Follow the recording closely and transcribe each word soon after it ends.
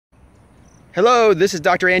Hello, this is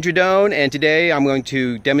Dr. Andrew Doan, and today I'm going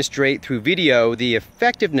to demonstrate through video the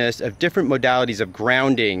effectiveness of different modalities of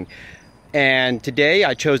grounding. And today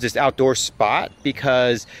I chose this outdoor spot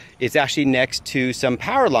because it's actually next to some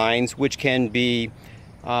power lines, which can be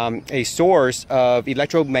a source of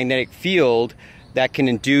electromagnetic field that can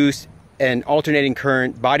induce an alternating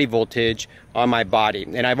current body voltage on my body.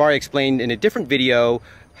 And I've already explained in a different video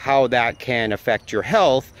how that can affect your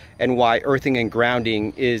health and why earthing and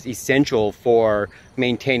grounding is essential for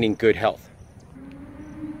maintaining good health.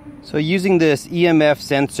 So using this EMF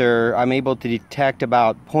sensor, I'm able to detect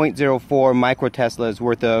about 0.04 microteslas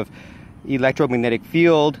worth of electromagnetic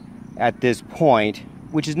field at this point,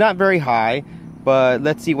 which is not very high, but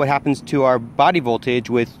let's see what happens to our body voltage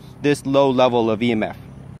with this low level of EMF.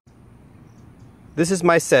 This is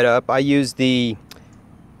my setup. I use the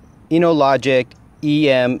Enologic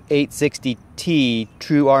EM860T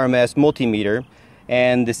True RMS multimeter,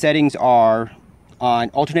 and the settings are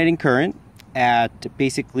on alternating current at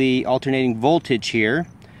basically alternating voltage here,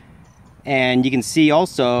 and you can see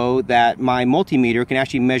also that my multimeter can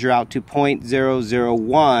actually measure out to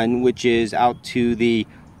 0.001, which is out to the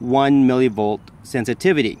 1 millivolt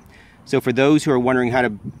sensitivity. So for those who are wondering how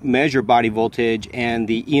to measure body voltage and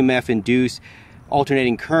the EMF induced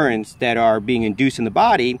alternating currents that are being induced in the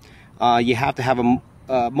body, you have to have a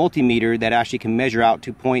multimeter that actually can measure out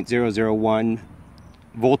to 0.001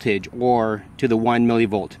 voltage or to the 1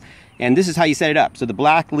 millivolt. And this is how you set it up. So the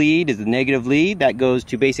black lead is the negative lead that goes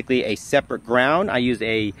to basically a separate ground. I use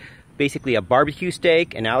basically a barbecue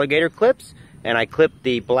steak and alligator clips, and I clip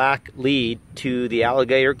the black lead to the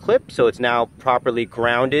alligator clip, so it's now properly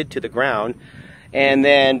grounded to the ground. And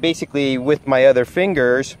then basically with my other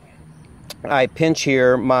fingers, I pinch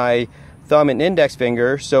here my thumb and index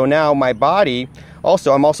finger, so now my body,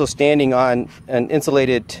 I'm also standing on an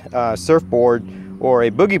insulated surfboard or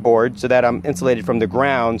a boogie board so that I'm insulated from the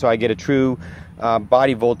ground, so I get a true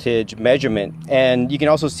body voltage measurement. And you can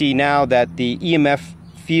also see now that the EMF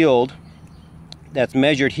field that's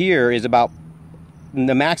measured here is about,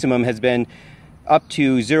 the maximum has been up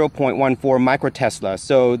to 0.14 microtesla.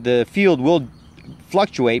 So the field will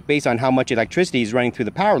fluctuate based on how much electricity is running through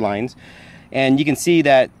the power lines. And you can see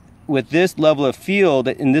that with this level of field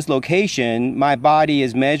in this location, my body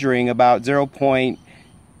is measuring about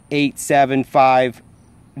 0.875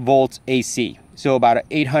 volts AC. So about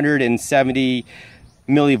 870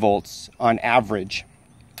 millivolts on average.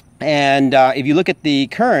 And if you look at the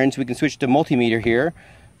currents, we can switch to multimeter here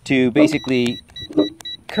to basically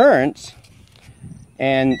currents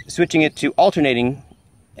and switching it to alternating,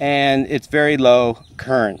 and it's very low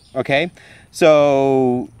current, okay?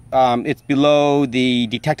 So it's below the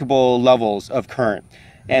detectable levels of current.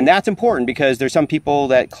 And that's important because there's some people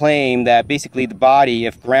that claim that basically the body,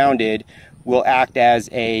 if grounded, will act as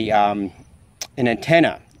an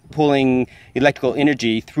antenna, pulling electrical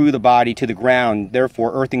energy through the body to the ground.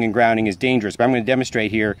 Therefore, earthing and grounding is dangerous. But I'm going to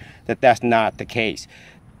demonstrate here that that's not the case.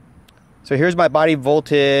 So here's my body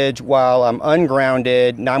voltage while I'm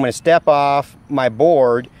ungrounded. Now I'm going to step off my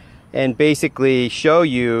board and basically show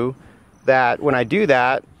you that when I do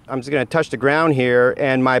that, I'm just going to touch the ground here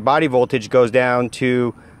and my body voltage goes down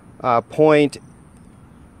to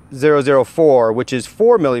 0.004, which is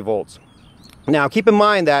 4 millivolts. Now keep in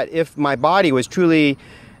mind that if my body was truly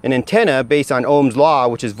an antenna based on Ohm's law,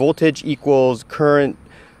 which is voltage equals current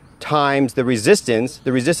times the resistance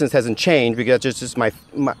hasn't changed because it's just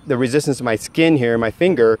the resistance of my skin here, my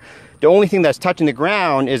finger. The only thing that's touching the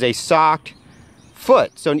ground is a socked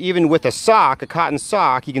foot. So even with a sock, a cotton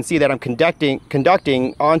sock, you can see that I'm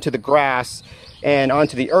conducting onto the grass and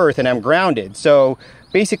onto the earth, and I'm grounded. So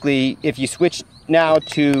basically, if you switch now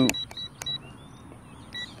to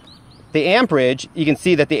the amperage, you can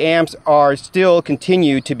see that the amps are still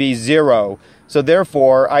continue to be 0. So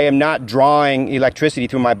therefore, I am not drawing electricity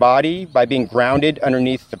through my body by being grounded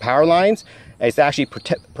underneath the power lines. It's actually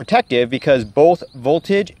protective because both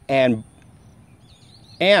voltage and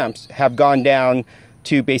amps have gone down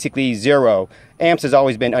to basically 0. Amps has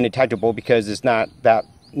always been undetectable because it's not that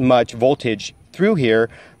much voltage through here,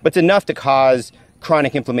 but it's enough to cause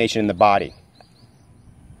chronic inflammation in the body.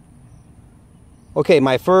 Okay,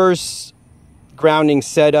 my first grounding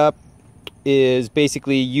setup is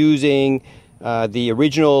basically using the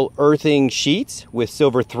original earthing sheets with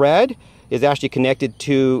silver thread. Is actually connected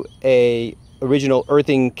to a original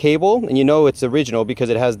earthing cable, and you know it's original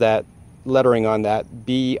because it has that lettering on that,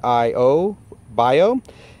 BIO, bio,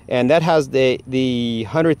 and that has the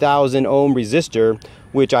 100,000 ohm resistor,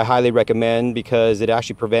 which I highly recommend because it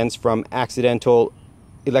actually prevents from accidental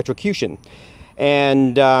electrocution.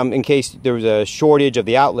 and in case there was a shortage of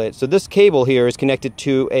the outlet. So this cable here is connected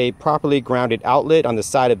to a properly grounded outlet on the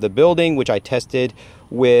side of the building, which I tested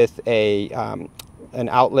with an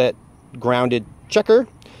outlet grounded checker.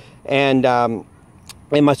 And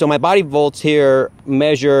so my body volts here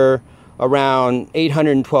measure around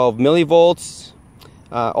 812 millivolts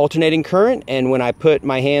alternating current, and when I put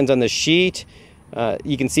my hands on the sheet,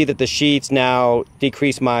 you can see that the sheets now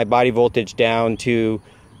decrease my body voltage down to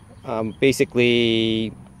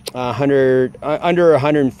basically under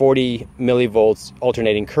 140 millivolts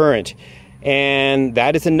alternating current, and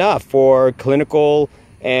that is enough for clinical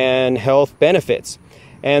and health benefits.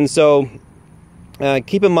 And so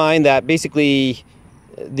keep in mind that basically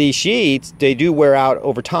these sheets, they do wear out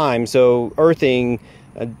over time. So earthing,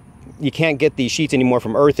 you can't get these sheets anymore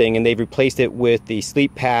from earthing, and they've replaced it with the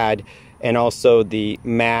sleep pad and also the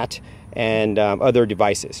mat and other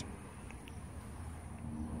devices.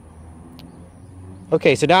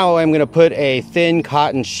 Okay, so now I'm going to put a thin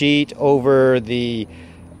cotton sheet over the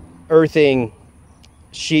earthing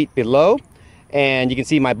sheet below, and you can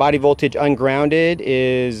see my body voltage ungrounded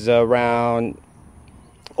is around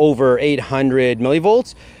over 800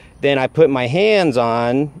 millivolts. Then I put my hands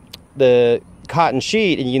on the cotton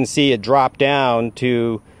sheet, and you can see it drop down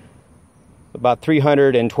to about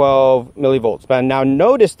 312 millivolts. But now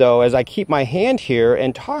notice though, as I keep my hand here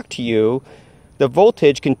and talk to you, the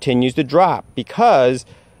voltage continues to drop because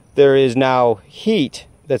there is now heat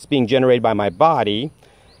that's being generated by my body,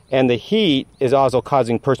 and the heat is also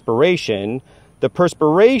causing perspiration. The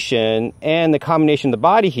perspiration and the combination of the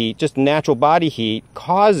body heat, just natural body heat,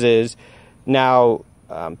 causes now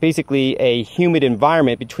basically a humid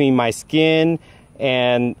environment between my skin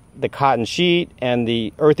and the cotton sheet and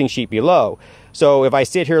the earthing sheet below. So if I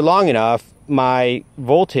sit here long enough, my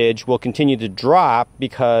voltage will continue to drop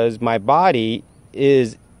because my body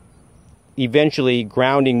is eventually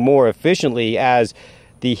grounding more efficiently as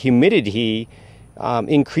the humidity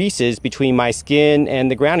increases between my skin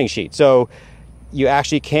and the grounding sheet. So you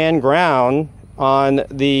actually can ground on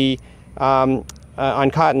the on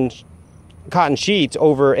cotton sheets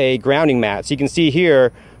over a grounding mat. So you can see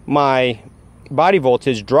here my body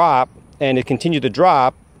voltage drop, and it continued to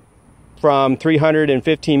drop from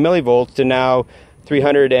 315 millivolts to now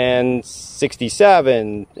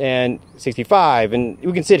 367 and 65, and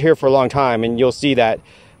we can sit here for a long time, and you'll see that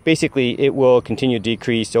basically it will continue to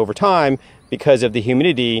decrease over time because of the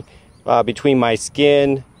humidity between my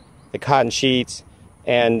skin, the cotton sheets,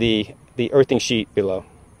 and the earthing sheet below.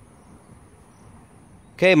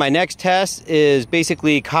 Okay, my next test is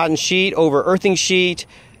basically cotton sheet over earthing sheet,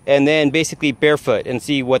 and then basically barefoot, and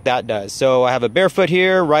see what that does. So I have a barefoot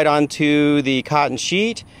here right onto the cotton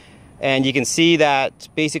sheet, and you can see that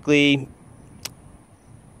basically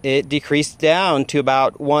it decreased down to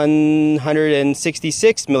about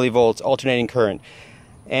 166 millivolts alternating current.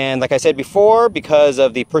 And like I said before, because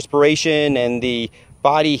of the perspiration and the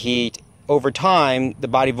body heat, over time the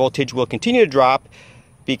body voltage will continue to drop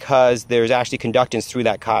because there's actually conductance through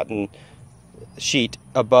that cotton sheet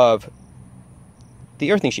above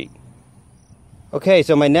the earthing sheet. Okay,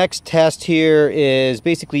 so my next test here is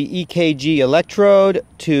basically EKG electrode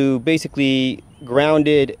to basically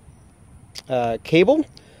grounded cable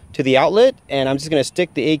to the outlet, and I'm just going to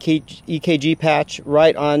stick the EKG patch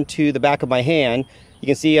right onto the back of my hand. You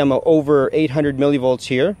can see I'm over 800 millivolts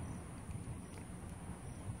here.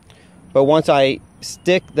 But once I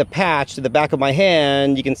stick the patch to the back of my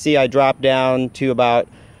hand, you can see I drop down to about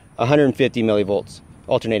 150 millivolts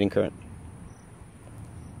alternating current.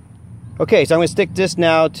 Okay, so I'm going to stick this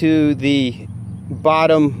now to the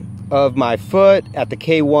bottom of my foot at the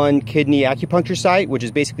K1 kidney acupuncture site, which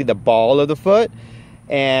is basically the ball of the foot,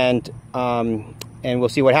 and we'll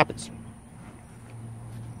see what happens.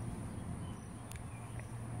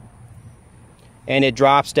 And it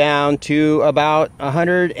drops down to about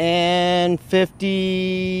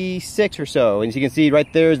 156 or so. And as you can see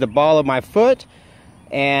right there is the ball of my foot,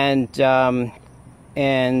 and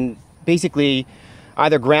basically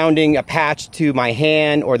either grounding a patch to my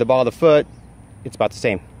hand or the ball of the foot, it's about the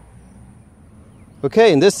same.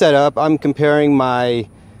 Okay, in this setup, I'm comparing my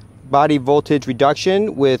body voltage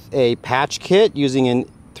reduction with a patch kit using an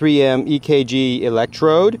 3M EKG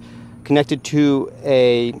electrode connected to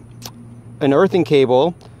an earthing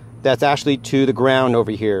cable that's actually to the ground over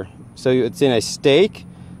here. So it's in a stake.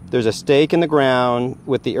 There's a stake in the ground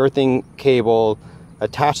with the earthing cable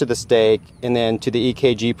attached to the stake and then to the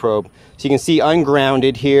EKG probe. So you can see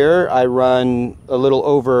ungrounded here, I run a little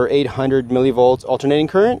over 800 millivolts alternating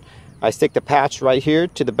current. I stick the patch right here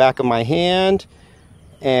to the back of my hand,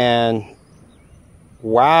 and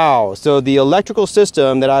Wow, so the electrical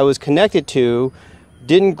system that I was connected to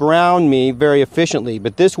didn't ground me very efficiently,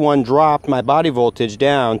 but this one dropped my body voltage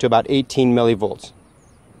down to about 18 millivolts.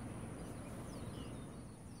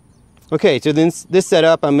 Okay, so this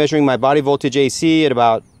setup, I'm measuring my body voltage AC at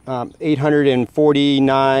about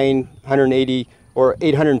 849, 180, or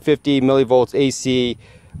 850 millivolts AC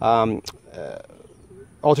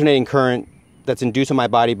alternating current that's induced on my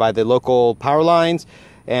body by the local power lines.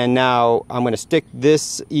 And now I'm going to stick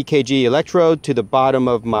this EKG electrode to the bottom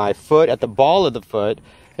of my foot, at the ball of the foot,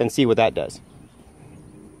 and see what that does.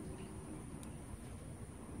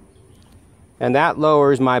 And that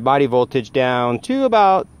lowers my body voltage down to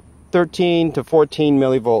about 13 to 14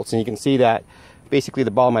 millivolts. And you can see that basically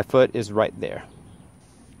the ball of my foot is right there.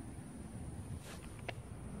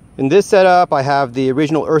 In this setup, I have the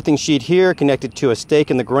original earthing sheet here connected to a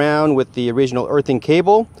stake in the ground with the original earthing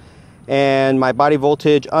cable. And my body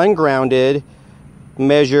voltage ungrounded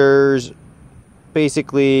measures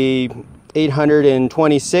basically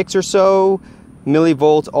 826 or so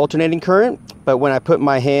millivolts alternating current. But when I put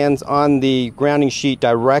my hands on the grounding sheet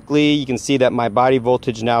directly, you can see that my body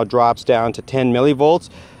voltage now drops down to 10 millivolts.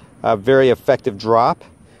 A very effective drop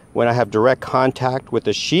when I have direct contact with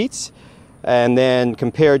the sheets. And then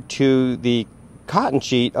compared to the cotton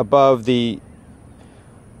sheet above the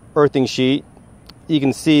earthing sheet, you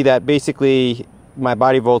can see that basically my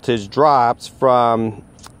body voltage drops from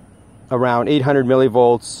around 800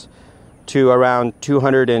 millivolts to around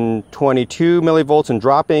 222 millivolts and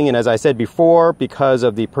dropping. And as I said before, because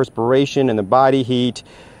of the perspiration and the body heat,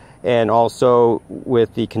 and also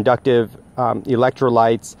with the conductive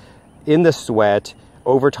electrolytes in the sweat,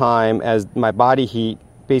 over time, as my body heat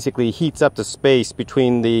basically heats up the space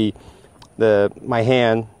between my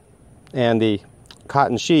hand and the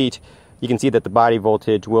cotton sheet, you can see that the body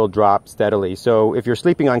voltage will drop steadily. So if you're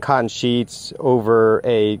sleeping on cotton sheets over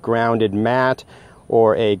a grounded mat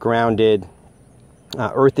or a grounded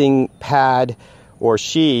earthing pad or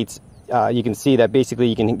sheets, you can see that basically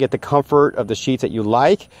you can get the comfort of the sheets that you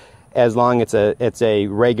like. As long as it's a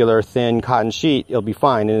regular thin cotton sheet, it'll be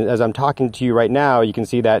fine. And as I'm talking to you right now, you can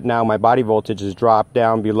see that now my body voltage has dropped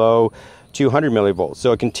down below 200 millivolts.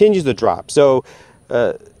 So it continues to drop. So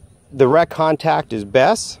direct contact is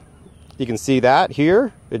best. You can see that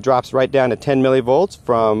here. It drops right down to 10 millivolts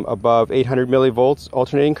from above 800 millivolts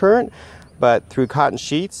alternating current. But through cotton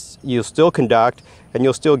sheets, you'll still conduct and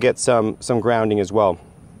you'll still get some grounding as well.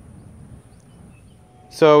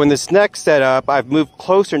 So in this next setup, I've moved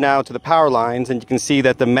closer now to the power lines, and you can see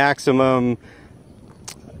that the maximum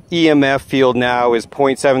EMF field now is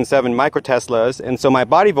 0.77 microteslas. And so my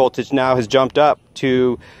body voltage now has jumped up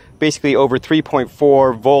to basically over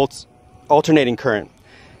 3.4 volts alternating current.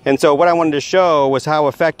 And so what I wanted to show was how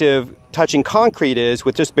effective touching concrete is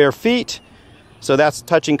with just bare feet. So that's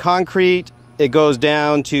touching concrete. It goes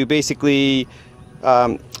down to basically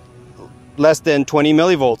less than 20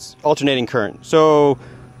 millivolts alternating current. So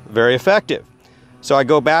very effective. So I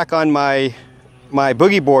go back on my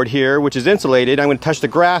boogie board here, which is insulated. I'm going to touch the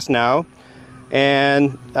grass now.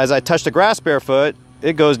 And as I touch the grass barefoot,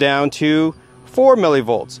 it goes down to 4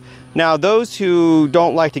 millivolts. Now, those who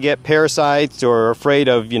don't like to get parasites or are afraid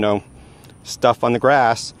of, stuff on the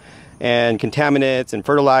grass and contaminants and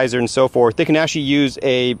fertilizer and so forth, they can actually use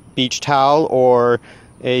a beach towel or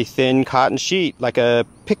a thin cotton sheet, like a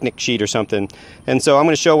picnic sheet or something. And so I'm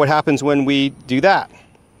going to show what happens when we do that.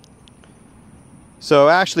 So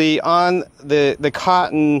actually on the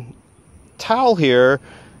cotton towel here,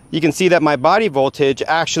 you can see that my body voltage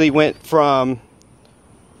actually went from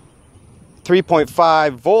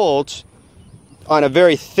 3.5 volts on a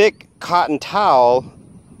very thick cotton towel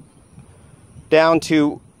down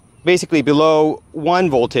to basically below 1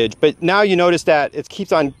 voltage. But now you notice that it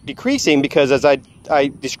keeps on decreasing because, as I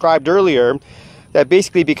described earlier, that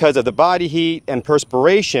basically because of the body heat and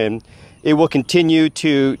perspiration, it will continue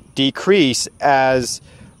to decrease as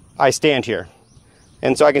I stand here.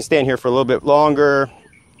 And so I can stand here for a little bit longer,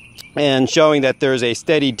 and showing that there's a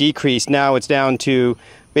steady decrease. Now it's down to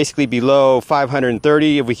basically below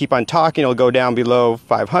 530. If we keep on talking, it'll go down below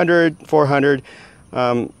 500, 400.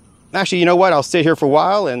 Actually, you know what? I'll sit here for a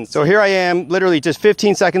while. And so here I am, literally just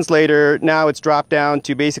 15 seconds later. Now it's dropped down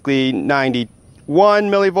to basically 91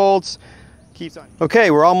 millivolts. Keeps on.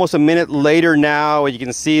 Okay, we're almost a minute later now. You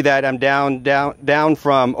can see that I'm down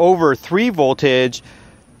from over 3 voltage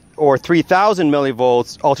or 3,000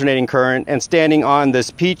 millivolts alternating current, and standing on this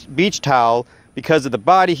beach towel. Because of the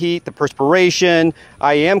body heat, the perspiration,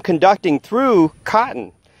 I am conducting through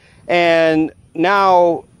cotton. And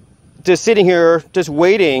now, just sitting here, just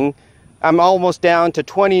waiting, I'm almost down to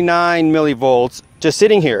 29 millivolts just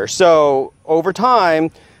sitting here. So over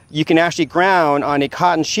time, you can actually ground on a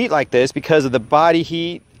cotton sheet like this because of the body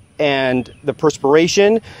heat and the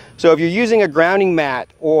perspiration. So if you're using a grounding mat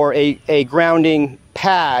or a grounding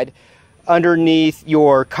pad underneath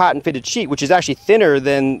your cotton fitted sheet, which is actually thinner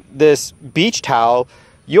than this beach towel,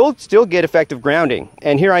 you'll still get effective grounding.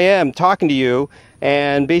 And here I am talking to you,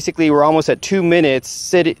 and basically we're almost at 2 minutes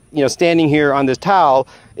standing here on this towel.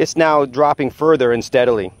 It's now dropping further and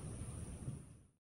steadily.